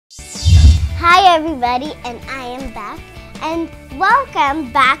Hi everybody, and I am back, and welcome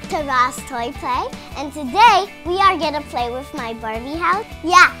back to Ross Toy Play. And today we are gonna play with my Barbie house.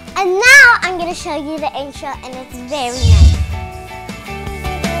 Yeah, and now I'm gonna show you the intro, and it's very nice.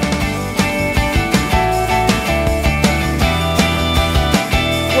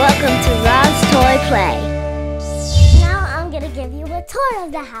 Welcome to Ross Toy Play. Now I'm gonna give you a tour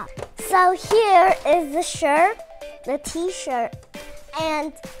of the house. So here is the shirt, the t-shirt.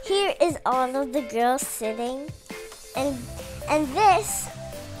 And here is all of the girls sitting, and this,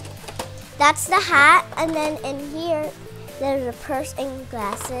 that's the hat, and then in here there's a purse and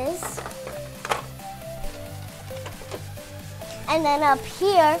glasses, and then up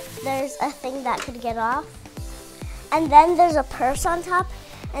here there's a thing that could get off, and then there's a purse on top,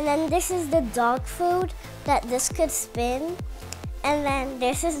 and then this is the dog food that this could spin. And then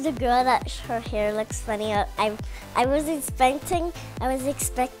this is the girl that her hair looks funny. I was expecting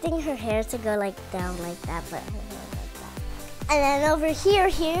her hair to go like down like that, but her hair like that. And then over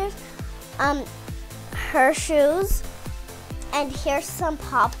here's her shoes, and here's some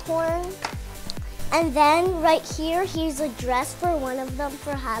popcorn. And then right here's a dress for one of them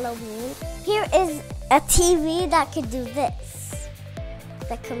for Halloween. Here is a TV that could do this,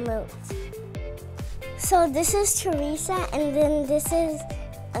 that can move. So this is Teresa, and then this is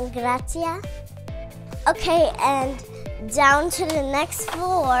Gracia. Okay, and down to the next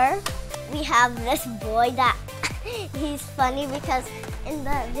floor, we have this boy that he's funny because in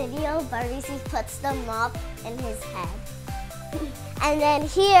the video, Barbie puts the mop in his head. And then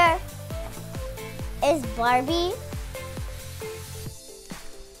here is Barbie.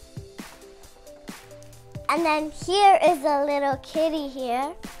 And then here is a little kitty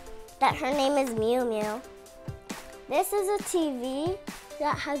here, that her name is Mew Mew. This is a TV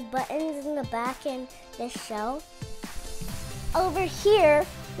that has buttons in the back and this shelf. Over here,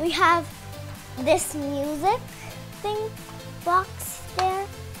 we have this music thing box there.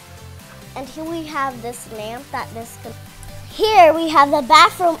 And here we have this lamp that this could. Here we have the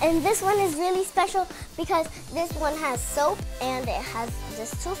bathroom, and this one is really special because this one has soap, and it has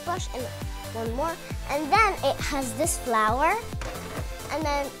this toothbrush and one more. And then it has this flower, and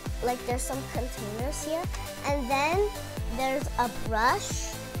then like there's some containers here, and then there's a brush,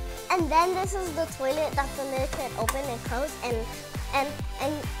 and then this is the toilet that the lid can open and close, and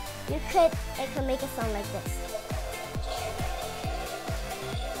it can make a sound like this.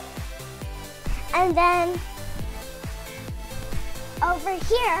 And then over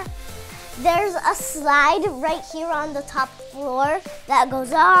here there's a slide right here on the top floor that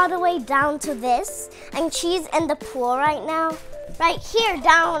goes all the way down to this, and she's in the pool right now. Right here,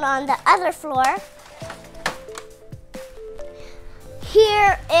 down on the other floor,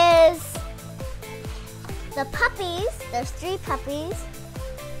 here is the puppies. There's 3 puppies.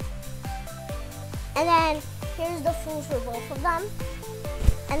 And then here's the food for both of them.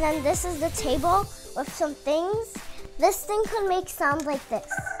 And then this is the table with some things. This thing could make sounds like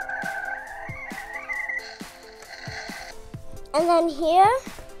this. And then here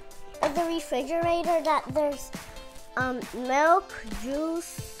is the refrigerator that there's milk,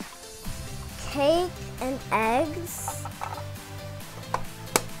 juice, cake, and eggs.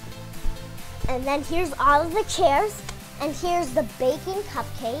 And then here's all of the chairs, and here's the baking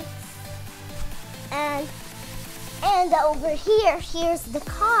cupcakes. And over here's the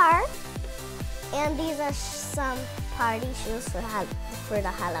car, and these are some party shoes for the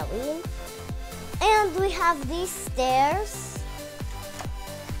Halloween. And we have these stairs,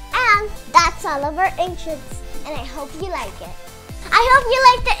 and that's all of our entrance. And I hope you like it. I hope you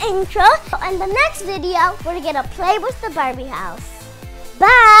like the intro. In the next video, we're gonna play with the Barbie house.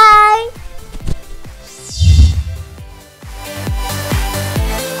 Bye!